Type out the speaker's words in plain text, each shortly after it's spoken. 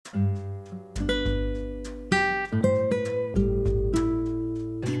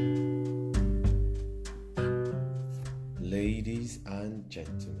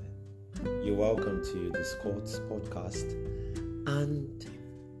welcome to the Scots podcast. And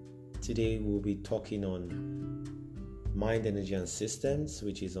today we'll be talking on mind, energy, and systems,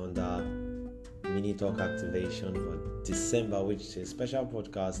 which is under mini talk activation for December, which is a special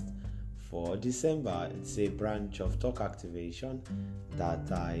podcast for December. It's a branch of talk activation that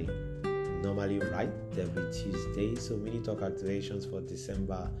I normally write every Tuesday. So mini talk activations for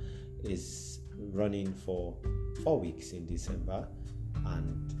December is running for 4 weeks in December,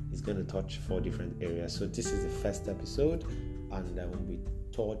 and it's going to touch 4 different areas. So this is the first episode, and I will be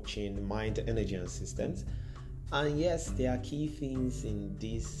touching mind, energy, and systems. And yes, there are key things in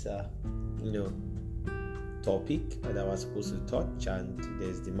this topic that I was supposed to touch. And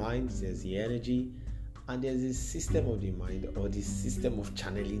there's the mind, there's the energy, and there's the system of the mind, or the system of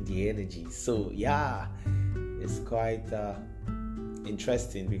channeling the energy. So yeah, it's quite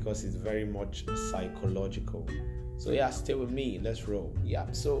interesting because it's very much psychological. So yeah, stay with me. Let's roll.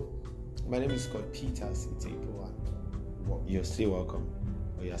 Yeah. So my name is Scott Peters Intepo, and you're still welcome.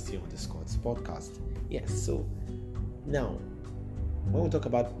 Or you're still on the Scots podcast. Yes. So now, when we talk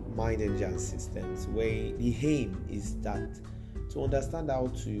about mind, energy, and systems, where the aim is that to understand how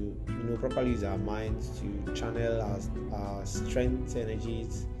to properly use our minds to channel our strength,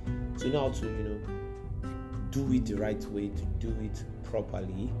 energies, to know how to do it the right way, to do it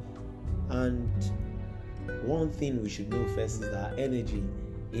properly. And one thing we should know first is that energy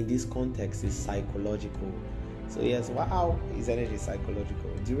in this context is psychological. So yes, how is energy psychological?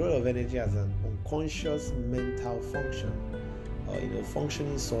 The role of energy as an unconscious mental function, or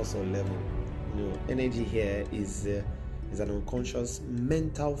functioning source or level. Energy here is an unconscious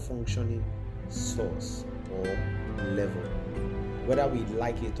mental functioning source or level. Whether we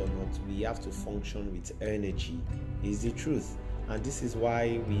like it or not, we have to function with energy, is the truth. And this is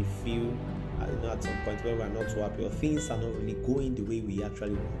why we feel at some point when we are not too happy, or things are not really going the way we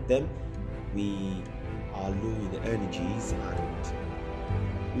actually want them, we are low in energies and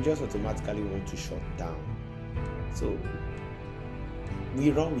we just automatically want to shut down. So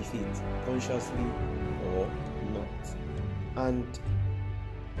we run with it, consciously or not. And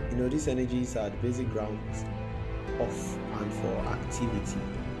these energies are the basic grounds of and for activity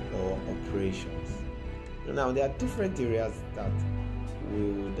or operations. Now there are different areas that we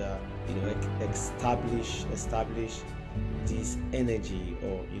would establish this energy,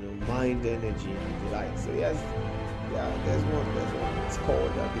 or mind energy and the like. So yes, there's one. It's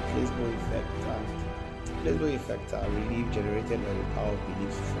called the placebo effect. And placebo effect are relief generated by the power of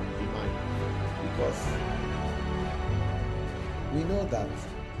beliefs from the mind, because we know that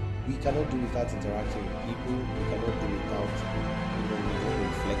we cannot do without interacting with people. We cannot do without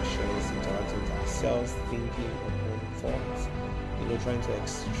reflections, interacting with ourselves, thinking on own thoughts, trying to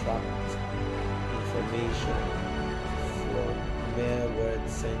extract information from mere word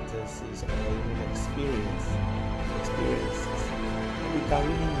sentences or even experiences. We can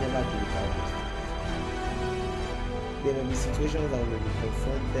really never do without it. There may be situations that we may be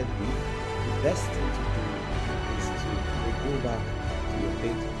confronted with. The best thing to do is to go back to your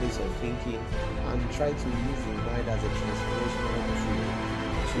place of thinking and try to use your mind as a transformational tool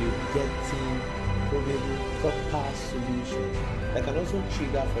to getting probably proper solutions that can also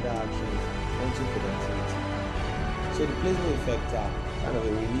trigger further actions onto productivity. So the placebo effect are kind of a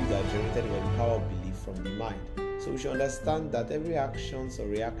relief that generated by the power of belief from the mind. So we should understand that every actions or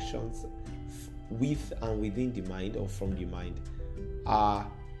reactions with and within the mind or from the mind are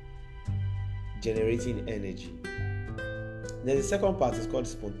generating energy. Then the second part is called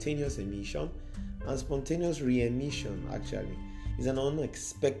spontaneous emission, and spontaneous re-emission actually is an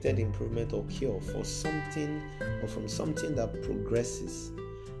unexpected improvement or cure for something or from something that progresses.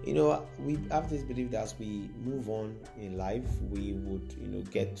 We have this belief that as we move on in life, we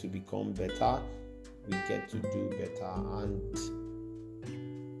would get to become better, we get to do better, and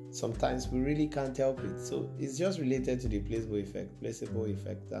sometimes we really can't help it. So it's just related to the placebo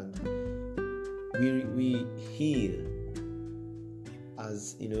effect, and we heal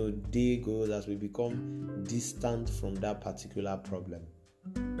as day goes, as we become distant from that particular problem.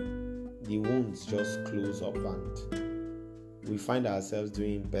 The wounds just close up and we find ourselves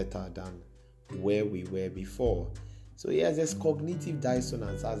doing better than where we were before. So yes, there's cognitive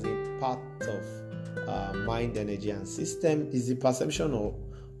dissonance as a part of mind, energy, and system. Is the perception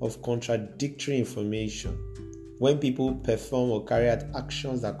of contradictory information. When people perform or carry out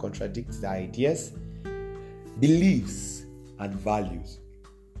actions that contradict their ideas, beliefs, and values,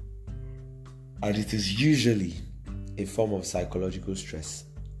 and it is usually a form of psychological stress.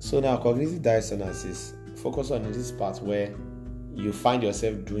 So now cognitive dissonance is focused on this part where you find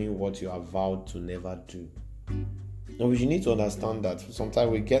yourself doing what you are vowed to never do. And we need to understand that sometimes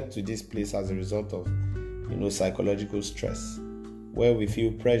we get to this place as a result of, psychological stress, where we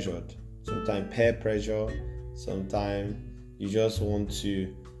feel pressured, sometimes peer pressure, sometimes you just want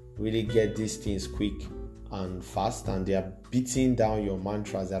to really get these things quick and fast, and they are beating down your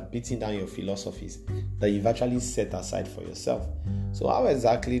mantras, they are beating down your philosophies that you've actually set aside for yourself. So how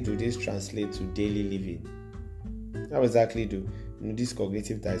exactly do this translate to daily living? How exactly do this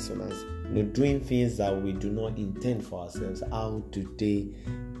cognitive dissonance, doing things that we do not intend for ourselves, how do they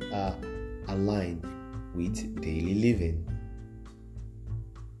align with daily living?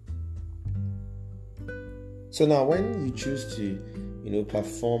 So now when you choose to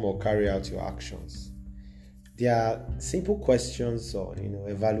perform or carry out your actions, there are simple questions or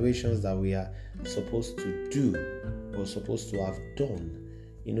evaluations that we are supposed to do or supposed to have done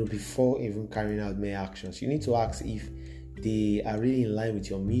before even carrying out mere actions. You need to ask if they are really in line with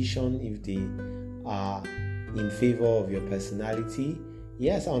your mission, if they are in favor of your personality.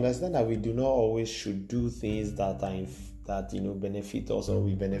 Yes, I understand that we do not always should do things that benefit us or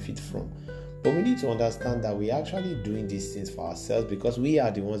we benefit from. But we need to understand that we are actually doing these things for ourselves because we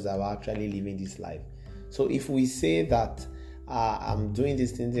are the ones that are actually living this life. So if we say that I'm doing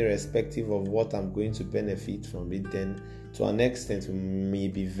these things irrespective of what I'm going to benefit from it, then to an extent we may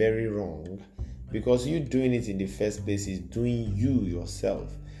be very wrong, because you doing it in the first place is doing you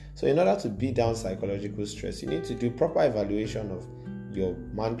yourself. So in order to beat down psychological stress, you need to do proper evaluation of your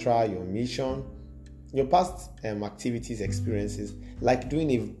mantra, your mission, your past activities, experiences, like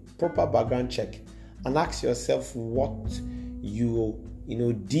doing a proper background check, and ask yourself what you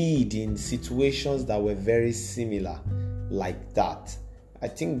did in situations that were very similar like that. I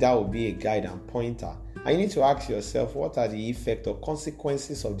think that would be a guide and pointer. And you need to ask yourself, what are the effect or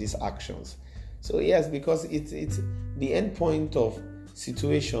consequences of these actions? So yes, because it's the end point of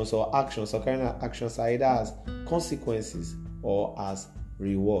situations or actions or carrying out actions are either as consequences or as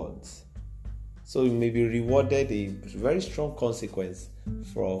rewards. So you may be rewarded a very strong consequence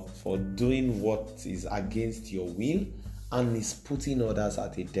for doing what is against your will and is putting others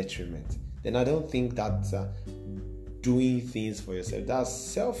at a detriment. Then I don't think that's doing things for yourself. That's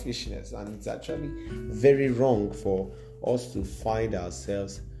selfishness, and it's actually very wrong for us to find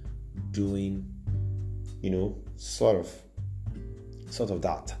ourselves doing, sort of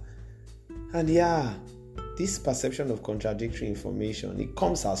that. And this perception of contradictory information, it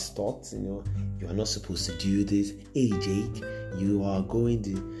comes as thoughts. You are not supposed to do this. Hey Jake, you are going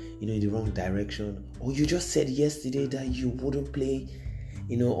in the wrong direction. Or you just said yesterday that you wouldn't play,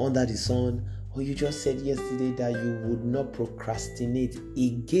 under the sun. Or you just said yesterday that you would not procrastinate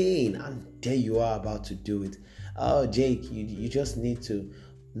again, and there you are about to do it. Oh Jake, you just need to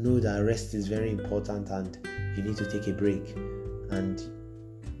know that rest is very important, and you need to take a break, and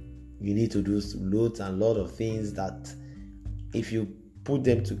you need to do loads and lot of things that if you put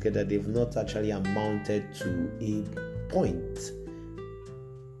them together, they've not actually amounted to a point.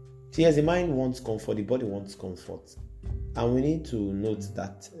 See, as the mind wants comfort, the body wants comfort. And we need to note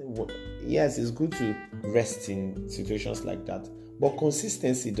that, yes, it's good to rest in situations like that. But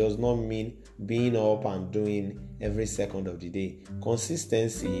consistency does not mean being up and doing every second of the day.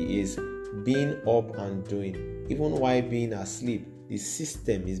 Consistency is being up and doing. Even while being asleep, the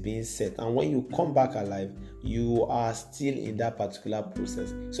system is being set. And when you come back alive, you are still in that particular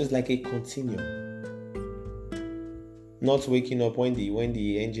process. So it's like a continuum. Not waking up when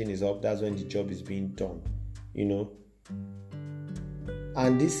the engine is up, that's when the job is being done.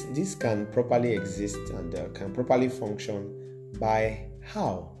 And this can properly exist and can properly function by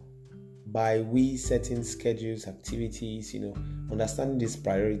how? By we setting schedules, activities, understanding these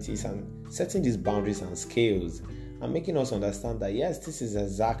priorities and setting these boundaries and scales, and making us understand that yes, this is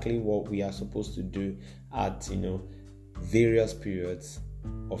exactly what we are supposed to do at various periods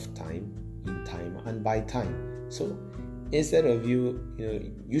of time, in time and by time. So instead of you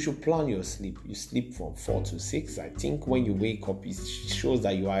should plan your sleep. You sleep from 4 to 6. I think when you wake up, it shows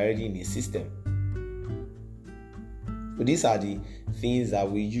that you are already in a system. So these are the things that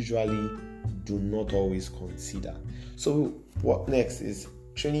we usually do not always consider. So what next is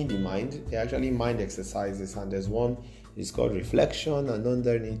training the mind. They're actually mind exercises, and there's one is called reflection, and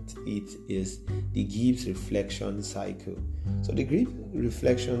underneath it is the Gibbs reflection cycle. So the Gibbs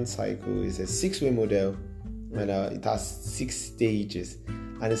reflection cycle is a 6-way model, and it has 6 stages,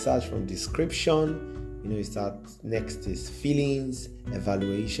 and it starts from description. It starts next is feelings,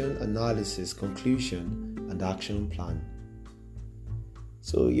 evaluation, analysis, conclusion, and action plan.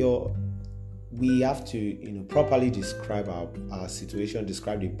 So we have to properly describe our situation,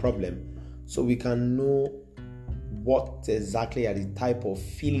 describe the problem, so we can know what exactly are the type of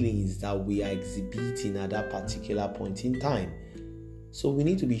feelings that we are exhibiting at that particular point in time. So we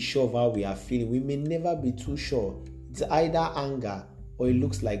need to be sure of how we are feeling. We may never be too sure. It's either anger, or it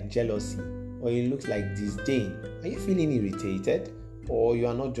looks like jealousy, or it looks like disdain. Are you feeling irritated, or you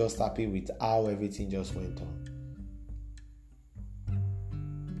are not just happy with how everything just went on?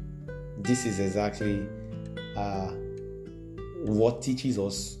 This is exactly what teaches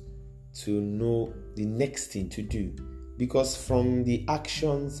us to know the next thing to do. Because from the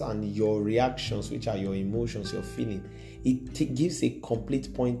actions and your reactions, which are your emotions, your feeling, it gives a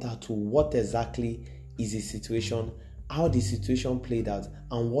complete pointer to what exactly is the situation, how the situation played out,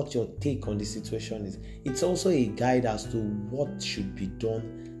 and what your take on the situation is. It's also a guide as to what should be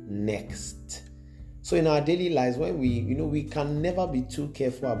done next. So in our daily lives, when we can never be too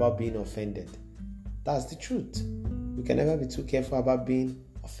careful about being offended. That's the truth. We can never be too careful about being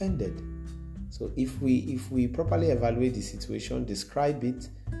offended. So if we properly evaluate the situation, describe it,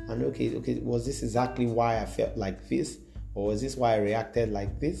 and okay, was this exactly why I felt like this, or was this why I reacted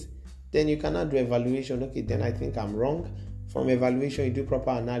like this? Then you cannot do evaluation. Okay, then I think I'm wrong. From evaluation, you do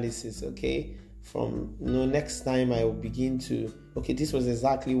proper analysis. Okay, from next time I will begin to, okay, this was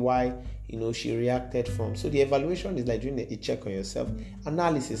exactly why she reacted from. So the evaluation is like doing a check on yourself.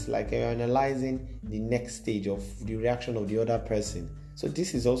 Analysis, like you're analyzing the next stage of the reaction of the other person. So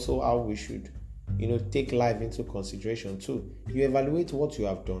this is also how we should take life into consideration too. You evaluate what you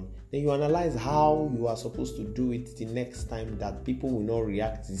have done, then you analyze how you are supposed to do it the next time, that people will not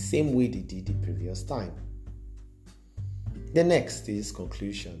react the same way they did the previous time. The next is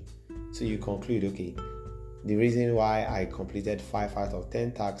conclusion. So you conclude, okay, the reason why I completed 5 out of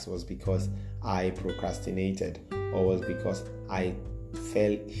 10 tasks was because I procrastinated, or was because I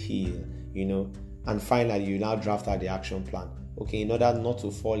fell ill, and finally you now draft out the action plan. Okay, in order not to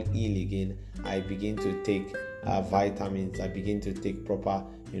fall ill again, I begin to take vitamins. I begin to take proper,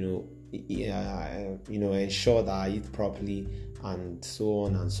 ensure that I eat properly, and so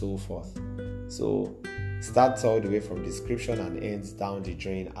on and so forth. So it starts all the way from description and ends down the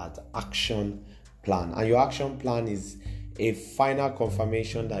drain at action plan. And your action plan is a final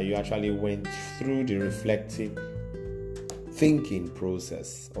confirmation that you actually went through the reflective thinking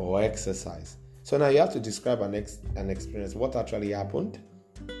process or exercise. So now you have to describe an experience, what actually happened,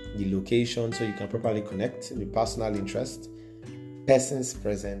 the location, so you can properly connect, the personal interest, persons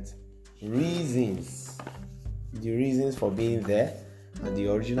present, reasons, the reasons for being there, and the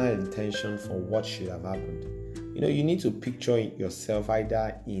original intention for what should have happened. You need to picture yourself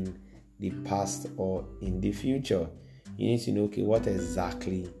either in the past or in the future. You need to know, okay, what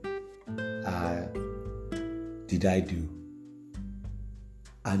exactly did I do?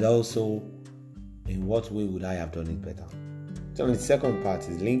 And also, in what way would I have done it better? So the second part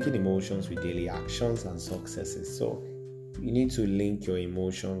is linking emotions with daily actions and successes. So you need to link your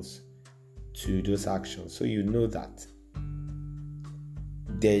emotions to those actions, so you know that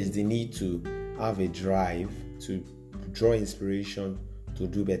there is the need to have a drive to draw inspiration to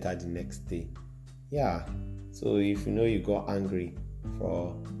do better the next day. Yeah. So if you got angry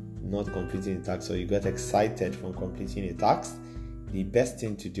for not completing a task, or you got excited from completing a task, the best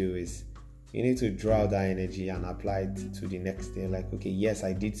thing to do is you need to draw out that energy and apply it to the next day. Like, okay, yes,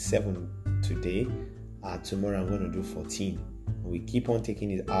 I did 7 today. Tomorrow I'm going to do 14. And we keep on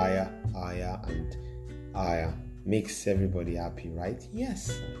taking it higher, and higher. Makes everybody happy, right? Yes,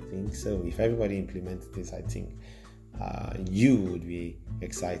 I think so. If everybody implements this, I think you would be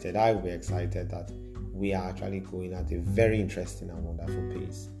excited. I would be excited that we are actually going at a very interesting and wonderful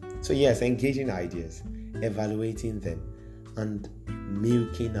pace. So yes, engaging ideas, evaluating them, and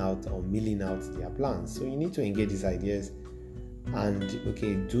milling out their plans. So you need to engage these ideas and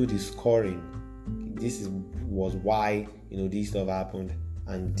do the scoring. This was why this stuff happened,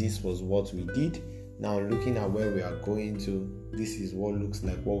 and this was what we did. Now looking at where we are going to, this is what looks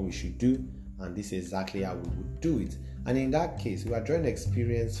like what we should do, and this is exactly how we would do it. And in that case, we are drawing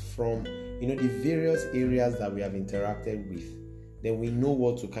experience from the various areas that we have interacted with. Then we know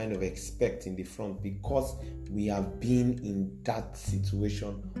what to kind of expect in the front, because we have been in that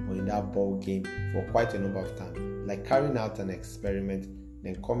situation or in that ball game for quite a number of time. Like carrying out an experiment,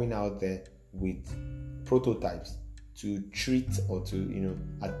 then coming out there with prototypes to treat or to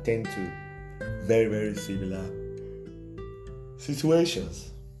attend to very, very similar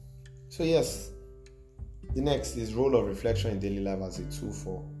situations. So yes, the next is role of reflection in daily life as a tool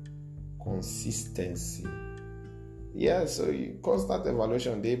for consistency. Yeah, so constant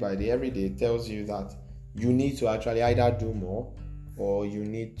evaluation day by day, every day tells you that you need to actually either do more, or you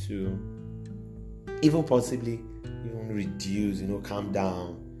need to even possibly reduce, calm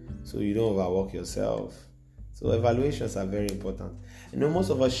down, so you don't overwork yourself. So evaluations are very important. Most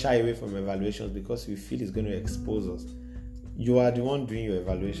of us shy away from evaluations because we feel it's going to expose us. You are the one doing your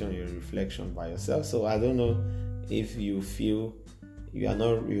evaluation, your reflection by yourself. So I don't know if you feel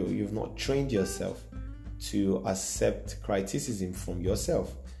you've not trained yourself to accept criticism from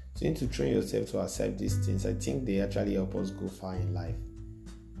yourself. So you need to train yourself to accept these things. I think they actually help us go far in life.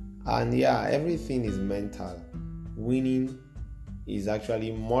 And everything is mental. Winning is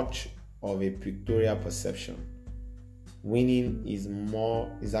actually much of a pictorial perception. Winning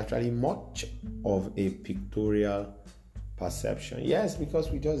is actually much of a pictorial perception. Yes, because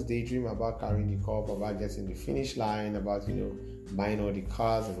we just daydream about carrying the cup, about getting the finish line, about buying all the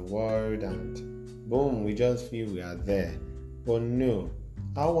cars in the world, and boom, we just feel we are there. But no,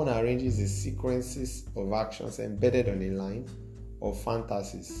 how one arranges the sequences of actions embedded on a line of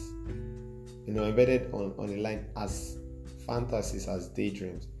fantasies, embedded on a line as fantasies, as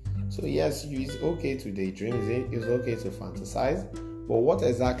daydreams. So yes, it's okay to daydream, it's okay to fantasize, but what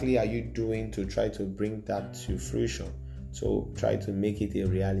exactly are you doing to try to bring that to fruition, to try to make it a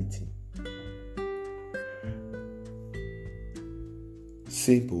reality?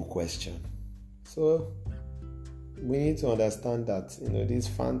 Simple question. So we need to understand that these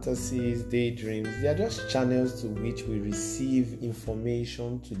fantasies, daydreams, they are just channels to which we receive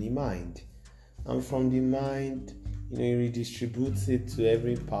information to the mind, and from the mind you redistribute it to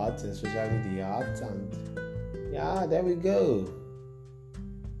every part, especially the heart, and there we go.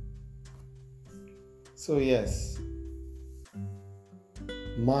 So yes,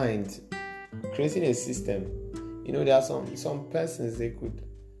 mind, creating a system. There are some persons, they could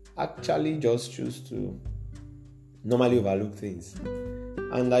actually just choose to normally overlook things,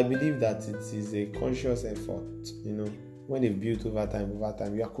 and I believe that it is a conscious effort. When they've built over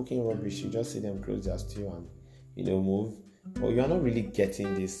time, you are cooking rubbish, you just see them close their stew and move, but you are not really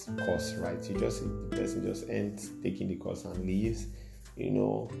getting this course right. You just see the person just ends taking the course and leaves,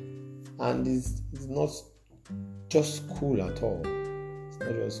 and it's not just cool at all. It's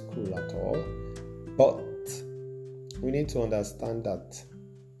not just cool at all. But we need to understand that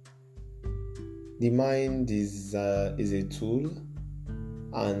the mind is a tool,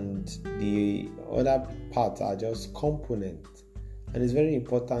 and the other parts are just components, and it's very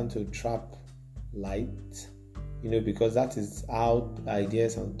important to trap light, because that is how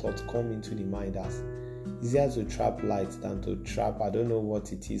ideas and thoughts come into the mind. As easier to trap light than to trap, I don't know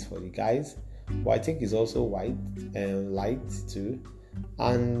what it is for the guys, but I think it's also white and light too.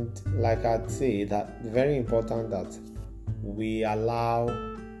 And like I'd say, that very important that we allow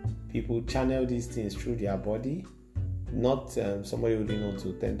people channel these things through their body, not somebody holding on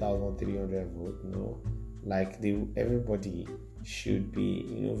to 10,300 volt. No, everybody should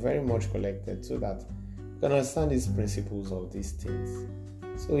be very much collected, so that you can understand these principles of these things.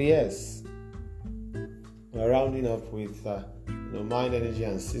 So yes, we're rounding up with mind, energy,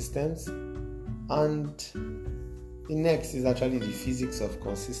 and systems, and the next is actually the physics of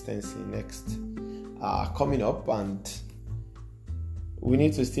consistency next coming up. And we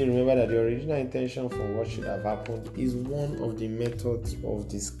need to still remember that the original intention for what should have happened is one of the methods of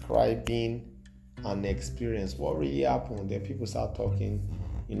describing an experience, what really happened. Then people start talking,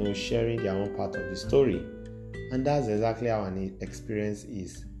 sharing their own part of the story, and that's exactly how an experience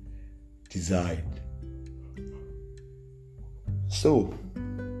is designed. So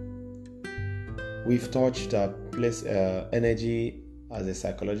we've touched energy as a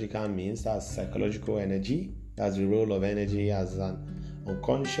psychological means. That's psychological energy. That's the role of energy as an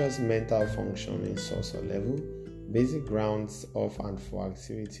unconscious mental functioning source or level, basic grounds of and for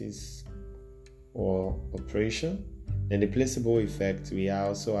activities or operation. Then the placebo effect, we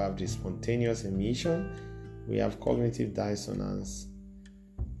also have the spontaneous emission, we have cognitive dissonance,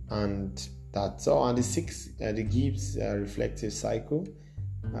 and that's all. And the Gibbs reflective cycle,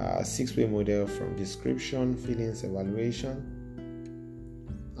 6-way model from description, feelings, evaluation,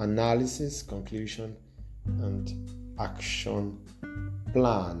 analysis, conclusion, and action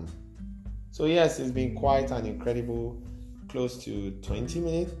plan. So yes, it's been quite an incredible close to 20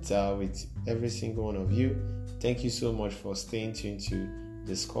 minutes with every single one of you. Thank you so much for staying tuned to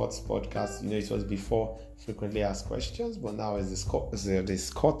the Scott's podcast. It was before frequently asked questions, but now it's the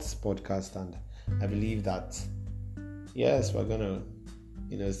Scott's podcast, and I believe that yes, we're gonna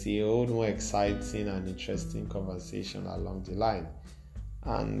see a whole more exciting and interesting conversation along the line.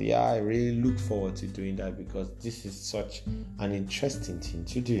 And I really look forward to doing that, because this is such an interesting thing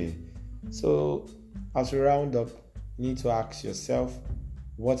to do. So as we round up, you need to ask yourself,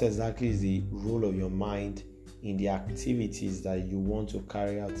 what exactly is the role of your mind in the activities that you want to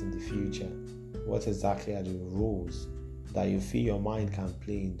carry out in the future? What exactly are the roles that you feel your mind can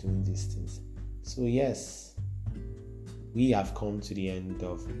play in doing these things? So yes, we have come to the end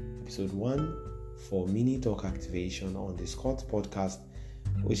of episode 1 for Mini Talk Activation on the Scott podcast,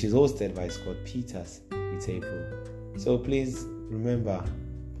 which is hosted by Scott Peters with April. So please remember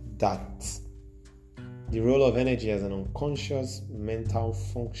that the role of energy as an unconscious mental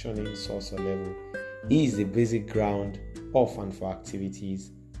functioning source or level is the basic ground of and for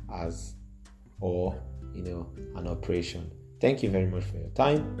activities as an operation. Thank you very much for your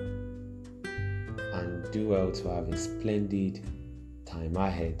time, and do well to have a splendid time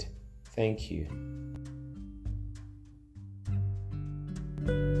ahead. Thank you.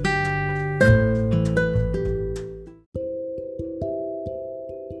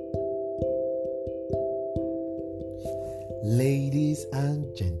 Ladies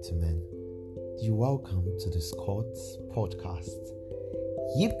and gentlemen, you're welcome to the Scott's podcast.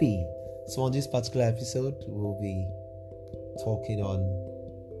 Yippee! So on this particular episode, we'll be talking on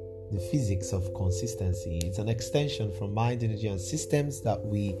the physics of consistency. It's an extension from mind, energy, and systems that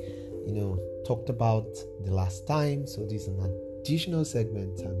we, talked about the last time. So this is an additional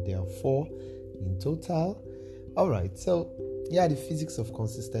segment, and there are 4 in total. All right. So the physics of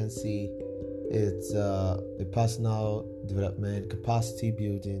consistency. It's the personal development, capacity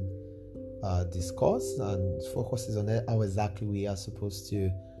building discourse, and focuses on how exactly we are supposed to,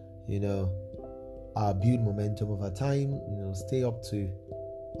 build momentum over time, stay up to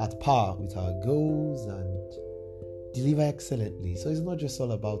at par with our goals and deliver excellently. So it's not just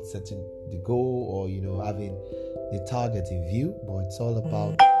all about setting the goal or, having the target in view, but it's all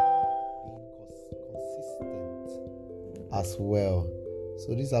about being consistent as well.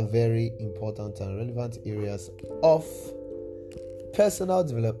 So these are very important and relevant areas of personal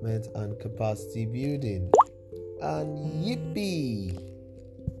development and capacity building. And yippee!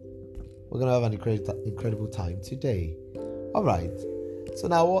 We're going to have an incredible time today. All right. So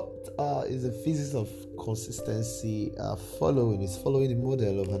now what is the physics of consistency following? It's following the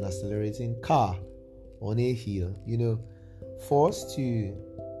model of an accelerating car on a hill. For us to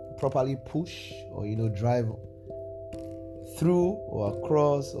properly push or, drive through or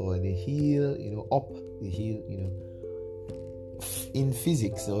across or in a hill, up the hill, in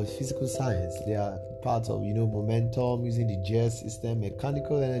physics or physical science, they are part of, momentum, using the gear system,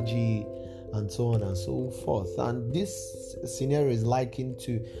 mechanical energy, and so on and so forth. And this scenario is likened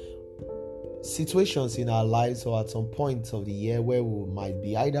to situations in our lives or at some point of the year where we might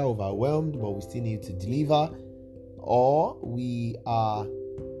be either overwhelmed, but we still need to deliver, or we are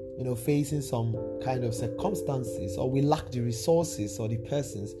facing some kind of circumstances, or we lack the resources or the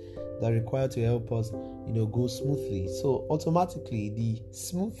persons that are required to help us, go smoothly. So automatically, the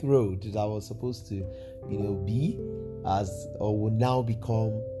smooth road that was supposed to, be will now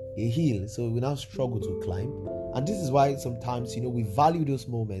become a hill. So we now struggle to climb. And this is why sometimes, we value those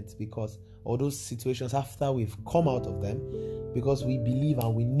moments or those situations after we've come out of them, because we believe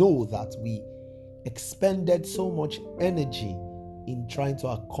and we know that we expended so much energy in trying to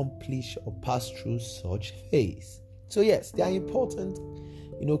accomplish or pass through such phase. So yes, they are important,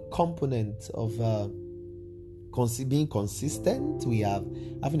 components of being consistent. We have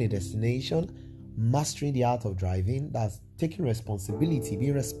having a destination, mastering the art of driving, that's taking responsibility,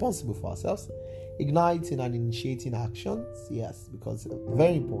 being responsible for ourselves, igniting and initiating actions, yes, because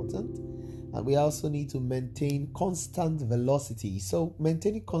very important. And we also need to maintain constant velocity. So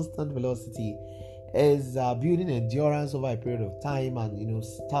maintaining constant velocity is building endurance over a period of time and,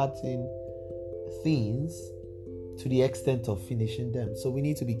 starting things to the extent of finishing them. So we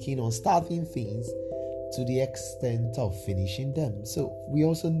need to be keen on starting things to the extent of finishing them. So we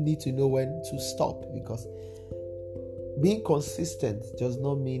also need to know when to stop, because being consistent does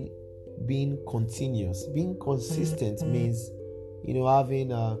not mean being continuous. Being consistent means,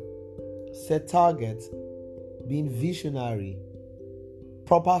 having a set target, being visionary,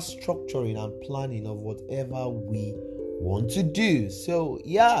 proper structuring and planning of whatever we want to do. So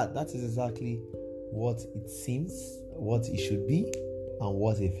that is exactly what it seems, what it should be, and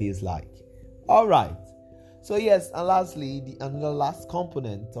what it feels like. All right. So yes, and lastly, another last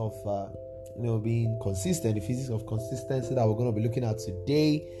component of being consistent, the physics of consistency that we're going to be looking at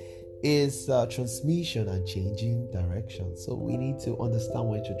today is transmission and changing direction. So we need to understand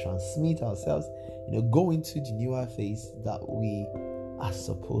when to transmit ourselves, go into the newer phase that we are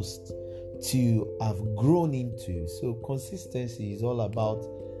supposed to have grown into. So consistency is all about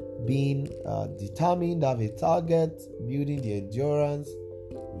being determined, have a target, building the endurance,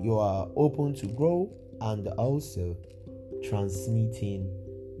 you are open to grow, and also transmitting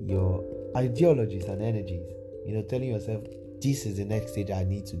your ideologies and energies, telling yourself this is the next stage I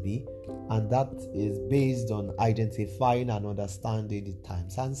need to be, And that is based on identifying and understanding the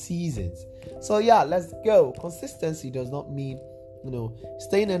times and seasons. So yeah, let's go. Consistency does not mean,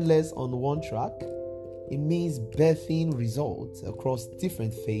 staying endless on one track. It means birthing results across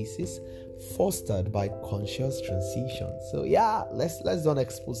different phases, fostered by conscious transition. So yeah, let's do an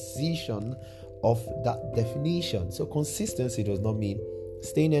exposition of that definition. So consistency does not mean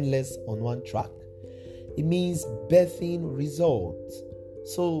staying endless on one track. It means birthing results.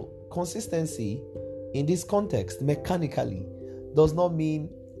 So consistency in this context, mechanically, does not mean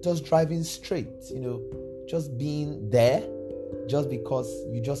just driving straight, just being there just because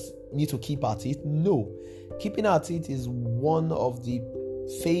you just need to keep at it. No, keeping at it is one of the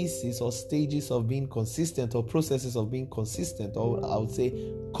phases or stages of being consistent, or processes of being consistent, or I would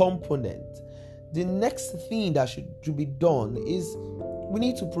say component. The next thing that should be done is we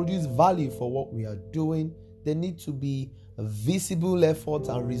need to produce value for what we are doing. There need to be visible efforts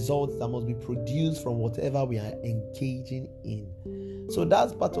and results that must be produced from whatever we are engaging in. So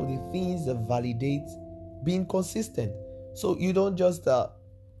that's part of the things that validate being consistent. So you don't just open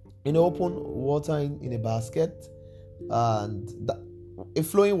water in a basket, and a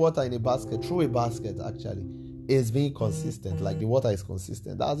flowing water in a basket, through a basket actually, is being consistent. Like the water is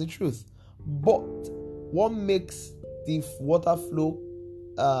consistent. That's the truth. But what makes the water flow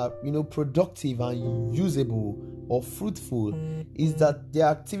productive and usable or fruitful is that there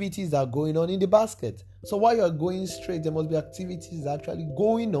are activities that are going on in the basket. So while you are going straight, there must be activities actually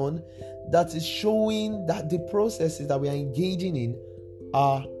going on that is showing that the processes that we are engaging in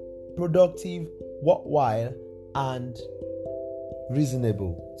are productive, worthwhile, and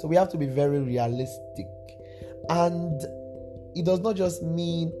reasonable. So we have to be very realistic. And it does not just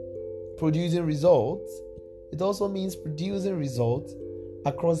mean producing results, it also means producing results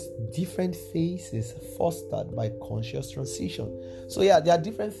across different phases fostered by conscious transition. So yeah, there are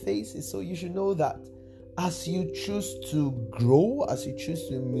different phases. So you should know that as you choose to grow, as you choose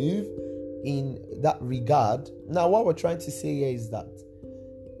to move in that regard. Now, what we're trying to say here is that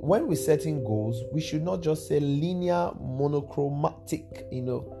when we're setting goals, we should not just say linear, monochromatic,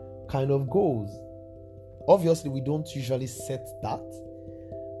 kind of goals. Obviously, we don't usually set that.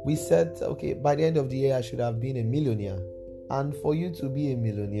 We said, okay, by the end of the year, I should have been a millionaire. And for you to be a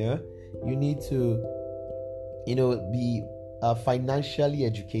millionaire, you need to, be financially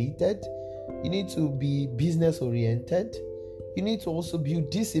educated. You need to be business oriented. You need to also build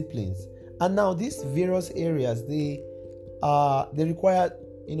disciplines. And now these various areas, they require,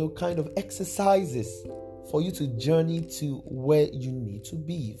 kind of exercises for you to journey to where you need to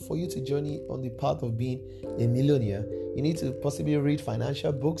be. For you to journey on the path of being a millionaire, you need to possibly read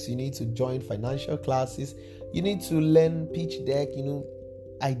financial books. You need to join financial classes. You need to learn pitch deck,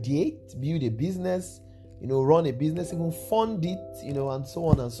 ideate, build a business, run a business, even fund it, and so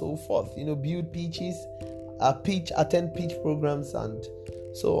on and so forth. Build pitches, attend pitch programs, and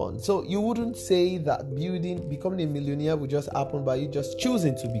so on. So you wouldn't say that becoming a millionaire would just happen by you just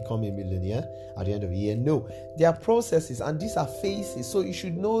choosing to become a millionaire at the end of the year. No, there are processes, and these are phases. So you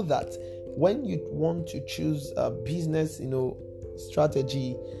should know that when you want to choose a business,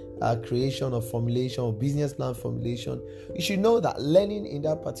 strategy, creation or formulation or business plan formulation, you should know that learning in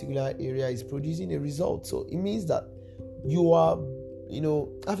that particular area is producing a result. So it means that you are,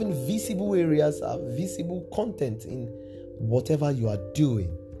 having visible areas, visible content in whatever you are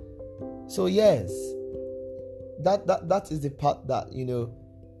doing. So yes, that is the part that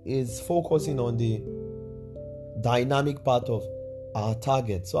is focusing on the dynamic part of our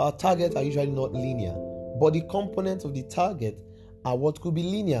target. So our targets are usually not linear, but the components of the target are what could be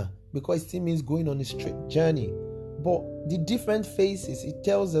linear, because it still means going on a straight journey. But the different phases, it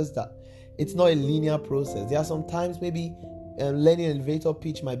tells us that it's not a linear process. There are sometimes maybe learning an elevator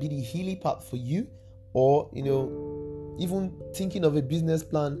pitch might be the hilly part for you, or even thinking of a business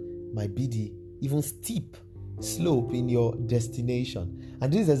plan might be the even steep slope in your destination.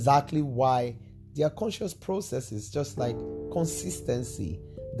 And this is exactly why there are conscious processes, just like consistency,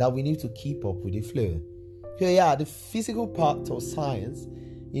 that we need to keep up with the flow. Yeah, the physical part of science,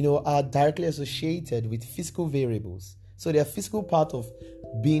 are directly associated with physical variables. So the physical part of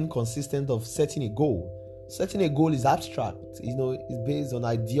being consistent, of setting a goal. Setting a goal is abstract, it's based on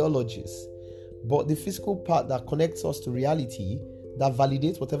ideologies. But the physical part that connects us to reality, that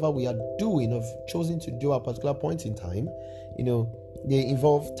validates whatever we are doing, of choosing to do at a particular point in time, they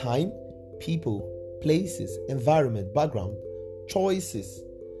involve time, people, places, environment, background, choices,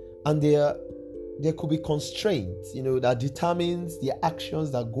 and there could be constraints, that determines the actions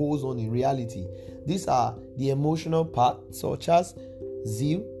that goes on in reality. These are the emotional part, such as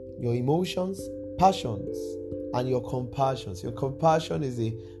zeal, your emotions, passions, and your compassions. Your compassion is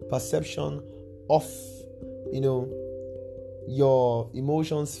a perception of, your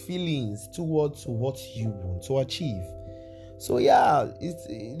emotions, feelings towards what you want to achieve. So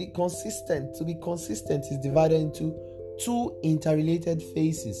it's consistent. To be consistent is divided into two interrelated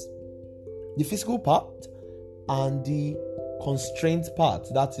phases: the physical part and the constraint part.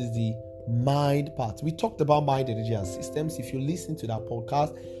 That is the mind part. We talked about mind, energy, and systems. If you listen to that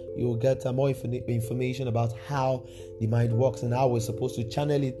podcast, you will get more information about how the mind works and how we're supposed to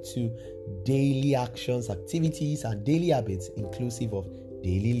channel it to daily actions, activities, and daily habits, inclusive of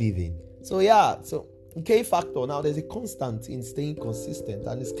daily living. So K factor. Now, there's a constant in staying consistent,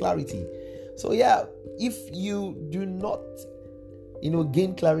 and it's clarity. So if you do not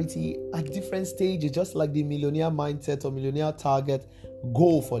gain clarity at different stages, just like the millionaire mindset or millionaire target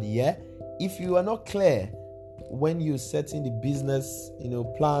goal for the year, if you are not clear when you're setting the business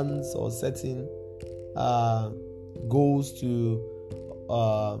plans or setting goals to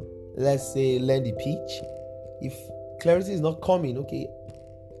let's say learn the pitch, if clarity is not coming,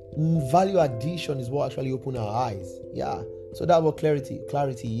 value addition is what actually open our eyes. So that's what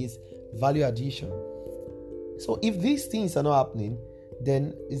clarity is, value addition. So if these things are not happening,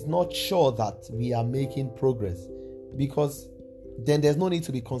 then it's not sure that we are making progress, because then there's no need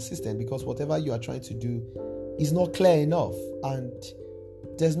to be consistent, because whatever you are trying to do is not clear enough, and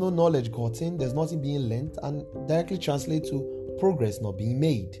there's no knowledge gotten, there's nothing being learned, and directly translate to progress not being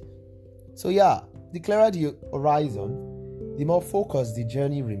made. So the clearer the horizon, the more focused the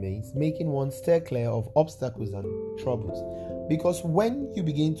journey remains, making one steer clear of obstacles and troubles. Because when you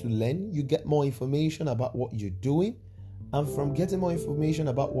begin to learn, you get more information about what you're doing, and from getting more information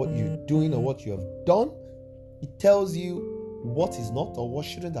about what you're doing or what you have done, it tells you what is not or what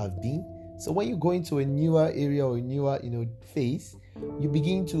shouldn't have been. So when you go into a newer area or a newer phase, you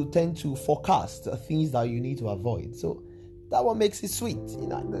begin to tend to forecast things that you need to avoid. So that what makes it sweet.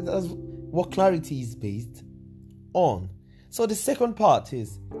 That's what clarity is based on. So the second part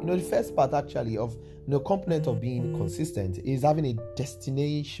is, the first part actually of component of being consistent is having a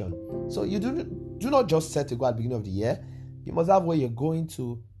destination. So you do not just set a goal at the beginning of the year. You must have where you're going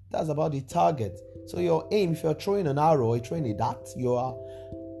to. That's about the target. So your aim, if you're throwing an arrow or you're throwing a dart, you are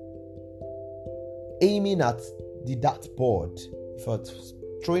aiming at the dart board. If you're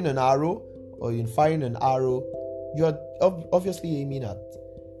throwing an arrow or you're firing an arrow, you're obviously aiming at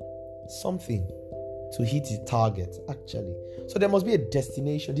something to hit the target, actually. So there must be a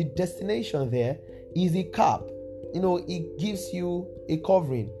destination. The destination there is a cap. It gives you a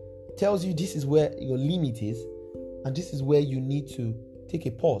covering, tells you this is where your limit is, and this is where you need to take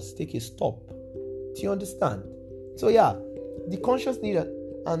a pause, take a stop. Do you understand? So the conscious need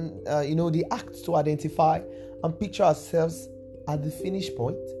and the act to identify and picture ourselves at the finish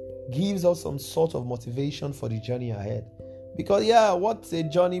point gives us some sort of motivation for the journey ahead. Because what's a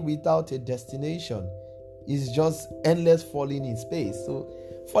journey without a destination? Is just endless falling in space. So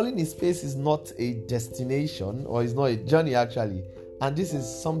falling in space is not a destination, or is not a journey actually, and this is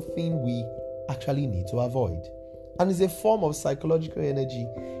something we actually need to avoid. And it's a form of psychological energy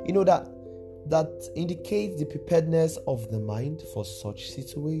that indicates the preparedness of the mind for such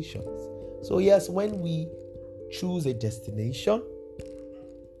situations. So yes, when we choose a destination,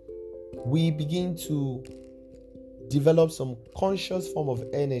 we begin to develop some conscious form of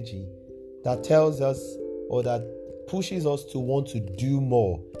energy that tells us or that pushes us to want to do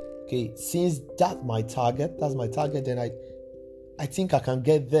more. Since that's my target, then I think I can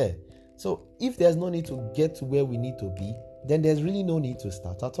get there. So if there's no need to get to where we need to be, then there's really no need to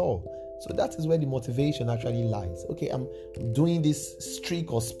start at all. So that is where the motivation actually lies. I'm doing this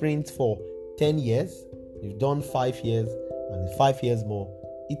streak or sprint for 10 years. You've done 5 years and 5 years more.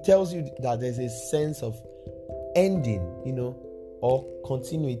 It tells you that there's a sense of ending, or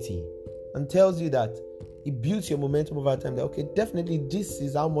continuity, and tells you that it builds your momentum over time that, definitely this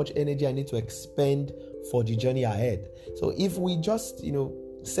is how much energy I need to expend for the journey ahead. So if we just,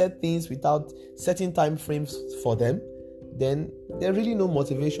 set things without setting time frames for them, then there's really no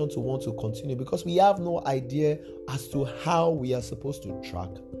motivation to want to continue, because we have no idea as to how we are supposed to track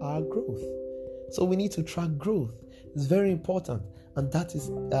our growth. So we need to track growth. It's very important, and that is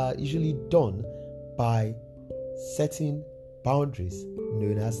usually done by setting boundaries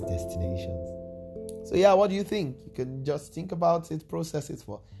known as destinations. So what do you think? You can just think about it, process it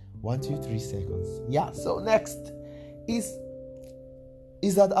for 1, 2, 3 seconds. So next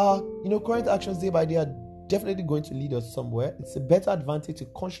is that our current actions day by day are definitely going to lead us somewhere. It's a better advantage to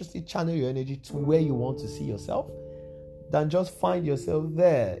consciously channel your energy to where you want to see yourself than just find yourself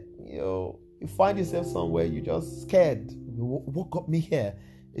there. You find yourself somewhere you're just scared. What got me here?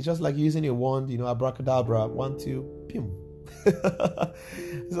 It's just like using a wand, abracadabra, 1, 2, boom.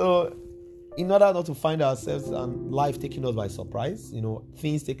 So, in order not to find ourselves and life taking us by surprise,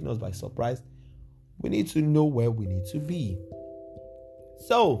 things taking us by surprise, we need to know where we need to be.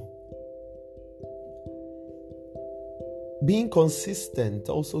 So, being consistent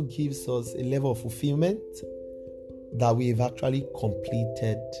also gives us a level of fulfillment that we've actually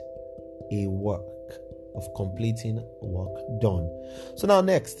completed a work, of completing work done. So now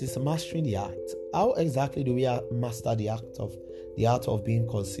next is mastering the art. How exactly do we master the art of being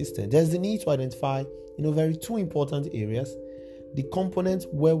consistent? There's the need to identify, very two important areas: the component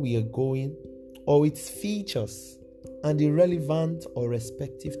where we are going or its features, and the relevant or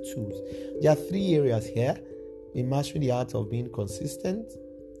respective tools. There are three areas here in mastering the art of being consistent.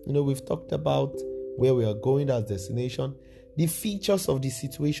 We've talked about where we are going as destination, the features of the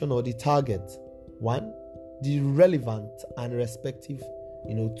situation or the target. One, the relevant and respective,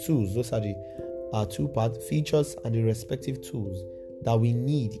 tools. Those are the two parts: features and the respective tools that we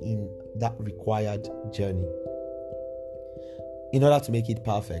need in that required journey in order to make it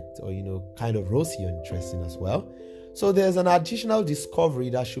perfect or, kind of rosy or interesting as well. So there's an additional discovery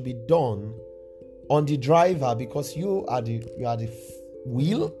that should be done on the driver, because you are the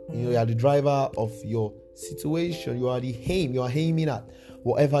wheel, you are the driver of your situation. You are the aim. You are aiming at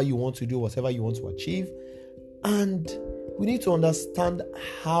whatever you want to do, whatever you want to achieve. And we need to understand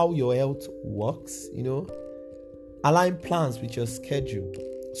how your health works, align plans with your schedule.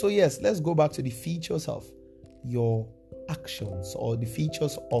 So yes, let's go back to the features of your actions or the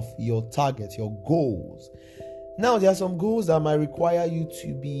features of your targets, your goals. Now, there are some goals that might require you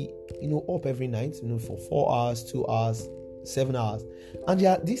to be, up every night, for 4 hours, 2 hours, 7 hours. And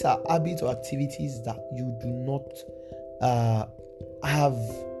these are habits or activities that you do not have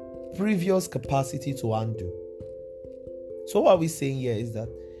previous capacity to undo. So what we're saying here is that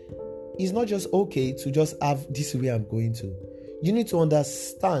it's not just okay to just have this way I'm going to. You need to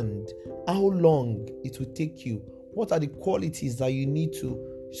understand how long it will take you. What are the qualities that you need to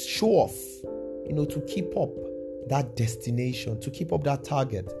show off, to keep up that destination, to keep up that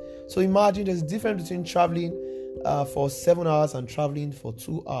target. So imagine there's a difference between traveling for 7 hours and traveling for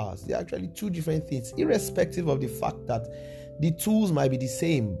 2 hours. They're actually two different things, irrespective of the fact that the tools might be the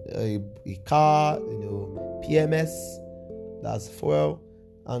same. A car, PMS, that's fuel,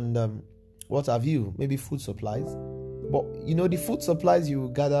 and what have you, maybe food supplies. But the food supplies you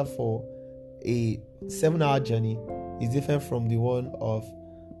gather for a 7-hour journey is different from the one of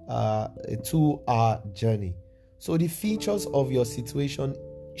a 2-hour journey. So the features of your situation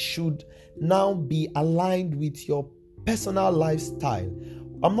should now be aligned with your personal lifestyle.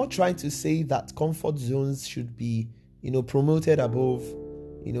 I'm not trying to say that comfort zones should be, promoted above,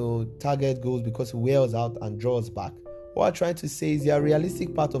 target goals because it wears out and draws back. What I'm trying to say is they are a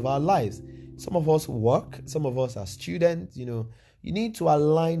realistic part of our lives. Some of us work, some of us are students, You need to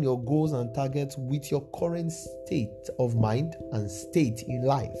align your goals and targets with your current state of mind and state in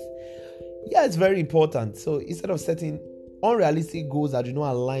life. Yeah, it's very important. So instead of setting unrealistic goals that do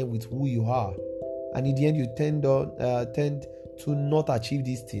not align with who you are, and in the end you tend to not achieve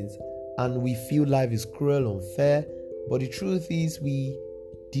these things, and we feel life is cruel, unfair. But the truth is we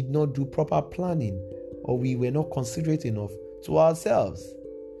did not do proper planning, or we were not considerate enough to ourselves.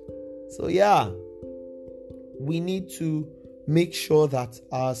 So yeah, we need to make sure that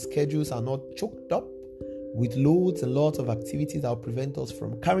our schedules are not choked up with loads and lots of activities that will prevent us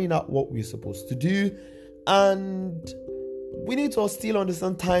from carrying out what we're supposed to do. And we need to still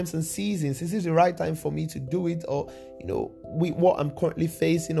understand times and seasons. Is this the right time for me to do it? Or, with what I'm currently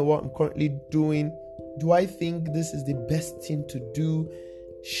facing or what I'm currently doing, do I think this is the best thing to do?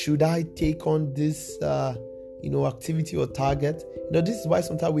 Should I take on this, activity or target? This is why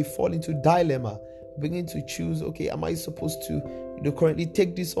sometimes we fall into dilemma, begin to choose, okay, am I supposed to, currently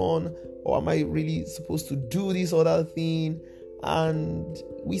take this on? Or am I really supposed to do this other thing? And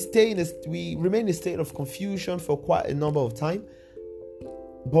we remain in a state of confusion for quite a number of time.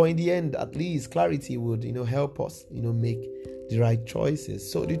 But in the end, at least clarity would, help us, make the right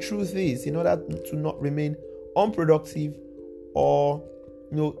choices. So the truth is, in order to not remain unproductive or,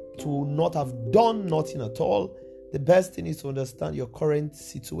 to not have done nothing at all, the best thing is to understand your current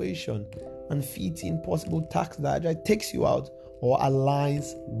situation and fit in possible tasks that either takes you out or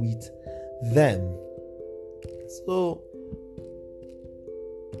aligns with them. So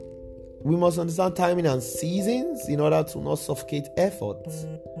we must understand timing and seasons in order to not suffocate efforts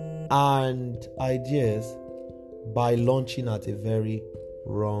and ideas by launching at a very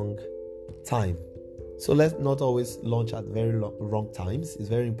wrong time. So let's not always launch at very wrong times. It's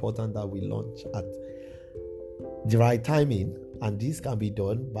very important that we launch at the right timing, and this can be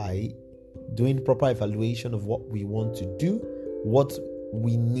done by doing proper evaluation of what we want to do, what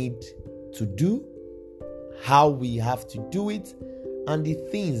we need to do, how we have to do it, and the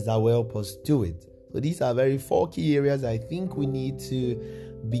things that will help us do it. So these are very 4 key areas I think we need to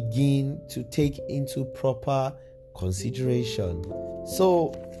begin to take into proper consideration.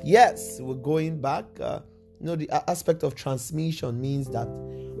 So yes, we're going back. The aspect of transmission means that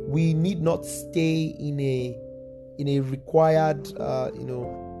we need not stay in a required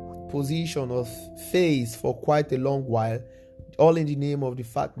position of phase for quite a long while, all in the name of the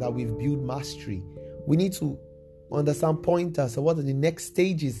fact that we've built mastery. We need to understand pointers of what are the next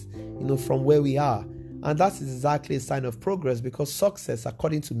stages, from where we are. And that's exactly a sign of progress, because success,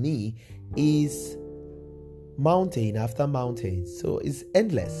 according to me, is mountain after mountain. So it's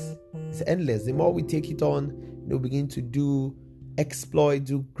endless. It's endless. The more we take it on, begin to do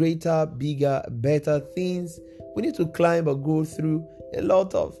greater, bigger, better things. We need to climb or go through a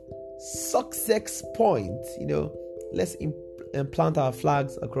lot of success points. Let's plant our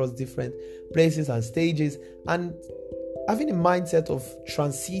flags across different places and stages. And having a mindset of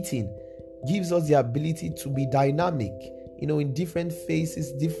transiting gives us the ability to be dynamic, in different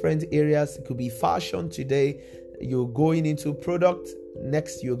phases, different areas. It could be fashion today. You're going into product.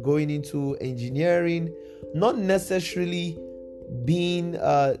 Next, you're going into engineering. Not necessarily being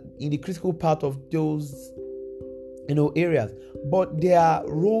in the critical part of those areas, but there are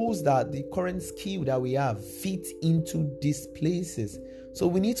roles that the current skill that we have fit into these places. So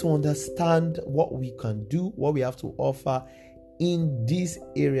we need to understand what we can do, what we have to offer in these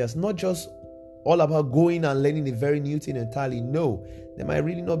areas. Not just all about going and learning a very new thing entirely. No, there might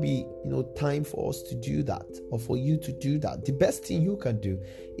really not be time for us to do that, or for you to do that. The best thing you can do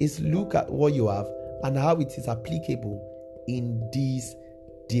is look at what you have and how it is applicable in these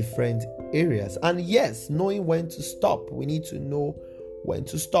different areas. And yes, knowing when to stop. We need to know when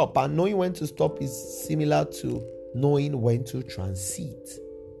to stop, and knowing when to stop is similar to knowing when to transit.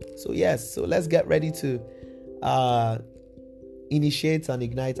 So yes, so let's get ready to initiate and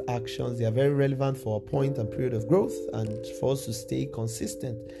ignite actions. They are very relevant for a point and period of growth, and for us to stay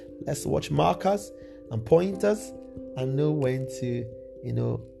consistent. Let's watch markers and pointers and know when to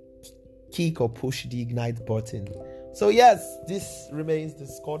kick or push the ignite button. So yes, this remains the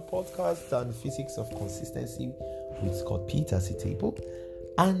Scott podcast and Physics of Consistency with Scott Peter Sitebo.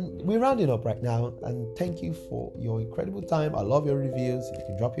 And we're rounding up right now. And thank you for your incredible time. I love your reviews. If you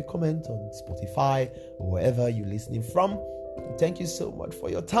can drop your comment on Spotify or wherever you're listening from. Thank you so much for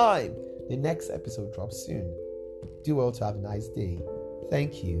your time. The next episode drops soon. Do well to have a nice day.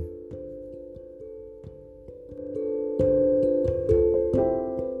 Thank you.